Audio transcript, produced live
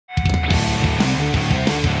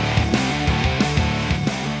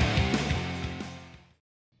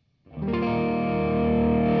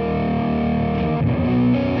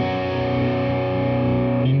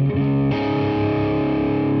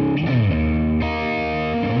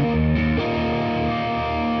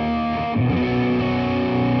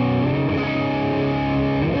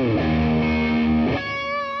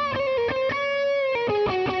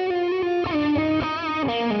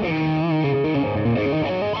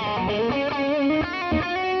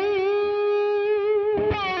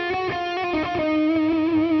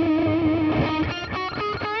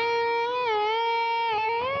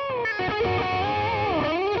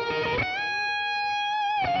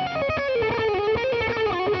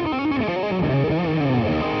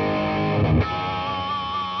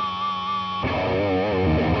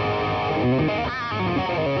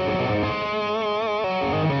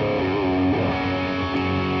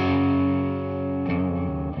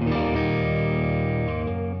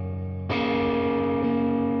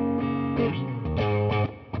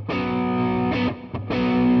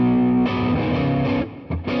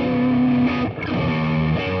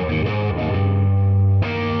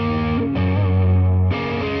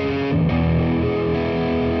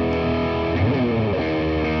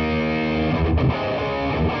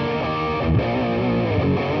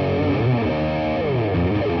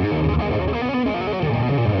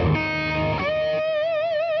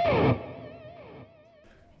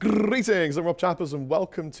Greetings, I'm Rob Chapman and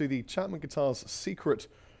welcome to the Chapman Guitars Secret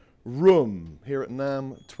Room here at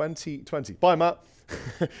Namm 2020. Bye, Matt.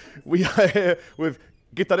 We are here with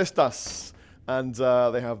Guitarristas, and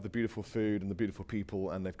they have the beautiful food and the beautiful people,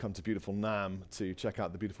 and they've come to beautiful Namm to check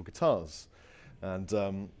out the beautiful guitars. And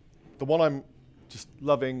the one I'm just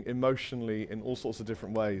loving emotionally in all sorts of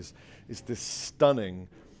different ways is this stunning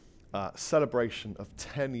celebration of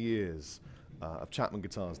 10 years of Chapman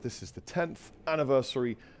guitars. This is the 10th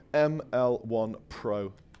anniversary ML1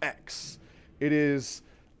 Pro X. It is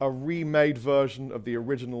a remade version of the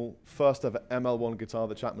original first ever ML1 guitar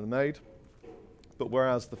that Chapman made. But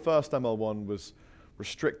whereas the first ML1 was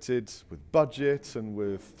restricted with budget and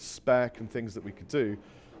with spec and things that we could do,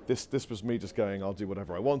 this was me just going, I'll do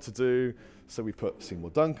whatever I want to do. So we put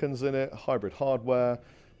Seymour Duncans in it, hybrid hardware,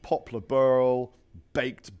 poplar burl,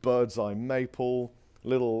 baked bird's eye maple,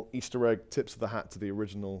 little Easter egg tips of the hat to the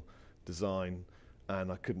original design,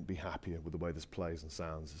 and I couldn't be happier with the way this plays and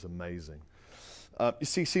sounds. It's amazing. You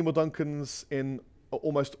see Seymour Duncans in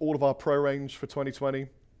almost all of our Pro range for 2020,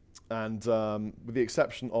 and with the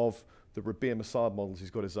exception of the Rabea Massad models, he's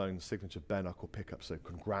got his own signature bare knuckle pickup, so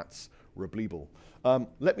congrats, Rableeble.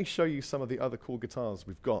 Let me show you some of the other cool guitars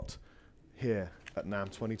we've got here at Namm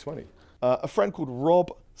 2020. A friend called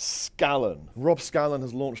Rob Scallon. Rob Scallon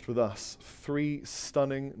has launched with us 3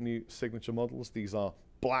 stunning new signature models. These are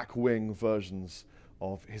black wing versions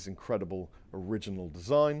of his incredible original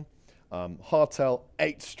design. Hardtail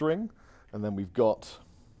 8-string, and then we've got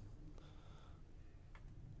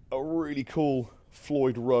a really cool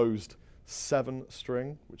Floyd Rosed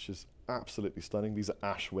 7-string, which is absolutely stunning. These are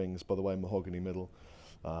ash wings, by the way, mahogany middle.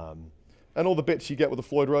 And all the bits you get with the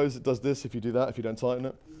Floyd Rose, it does this if you do that, if you don't tighten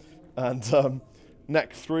it. And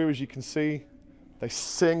neck through, as you can see, they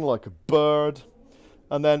sing like a bird.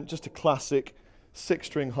 And then just a classic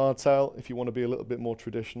 6-string hardtail, if you want to be a little bit more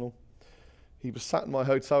traditional. He was sat in my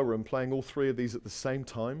hotel room playing all 3 of these at the same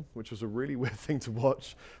time, which was a really weird thing to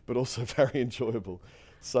watch, but also very enjoyable.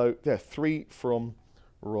 So yeah, 3 from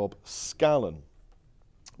Rob Scallon.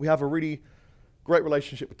 We have a really great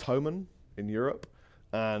relationship with Thomann in Europe,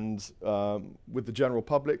 and with the general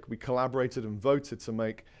public, we collaborated and voted to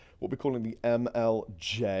make what we're calling the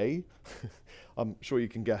ML2J. I'm sure you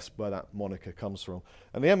can guess where that moniker comes from.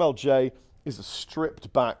 And the ML2J is a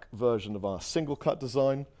stripped back version of our single cut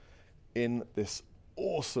design in this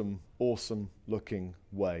awesome, awesome looking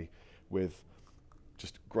way with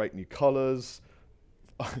just great new colors.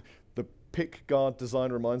 The pick guard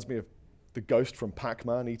design reminds me of the ghost from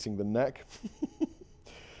Pac-Man eating the neck.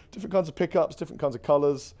 Different kinds of pickups, different kinds of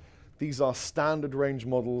colors. These are standard range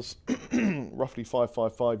models, roughly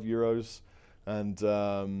 555 euros. And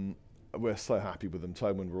we're so happy with them.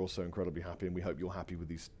 Thomann, we're also incredibly happy, and we hope you're happy with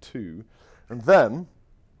these too. And then,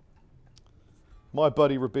 my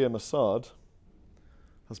buddy Rabea Massad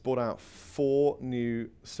has brought out 4 new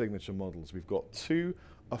signature models. We've got 2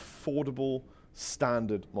 affordable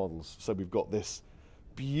standard models. So we've got this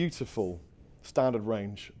beautiful standard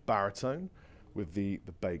range baritone with the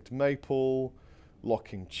baked maple,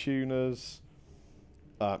 locking tuners,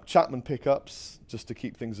 Chapman pickups, just to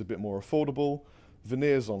keep things a bit more affordable,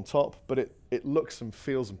 veneers on top, but it looks and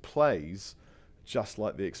feels and plays just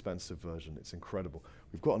like the expensive version. It's incredible.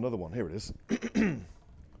 We've got another one. Here it is.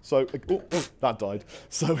 So, oh, that died.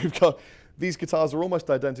 So we've got, these guitars are almost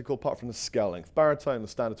identical apart from the scale length. Baritone, the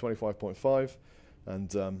standard 25.5,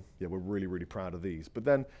 and yeah, we're really, really proud of these. But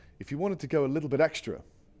then, if you wanted to go a little bit extra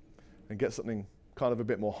and get something kind of a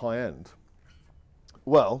bit more high-end,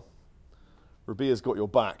 well, Rabea's got your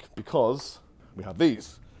back because we have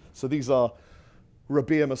these. So these are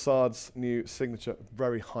Rabea Massad's new signature,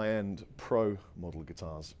 very high-end pro model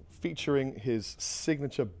guitars, featuring his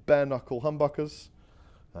signature bare knuckle humbuckers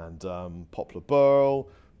and poplar burl,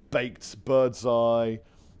 baked bird's eye,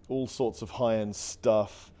 all sorts of high-end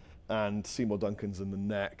stuff, and Seymour Duncans in the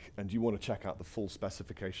neck. And you want to check out the full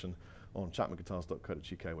specification on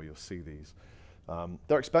chapmanguitars.co.uk where you'll see these.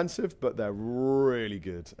 They're expensive, but they're really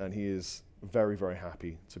good, and he is very, very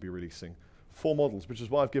happy to be releasing 4 models, which is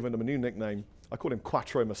why I've given him a new nickname. I call him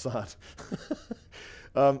Quattro Massad.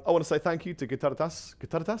 I want to say thank you to Guitarristas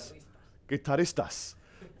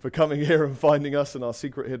for coming here and finding us in our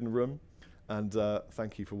secret hidden room, and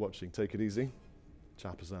thank you for watching. Take it easy.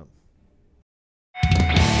 Chap is out.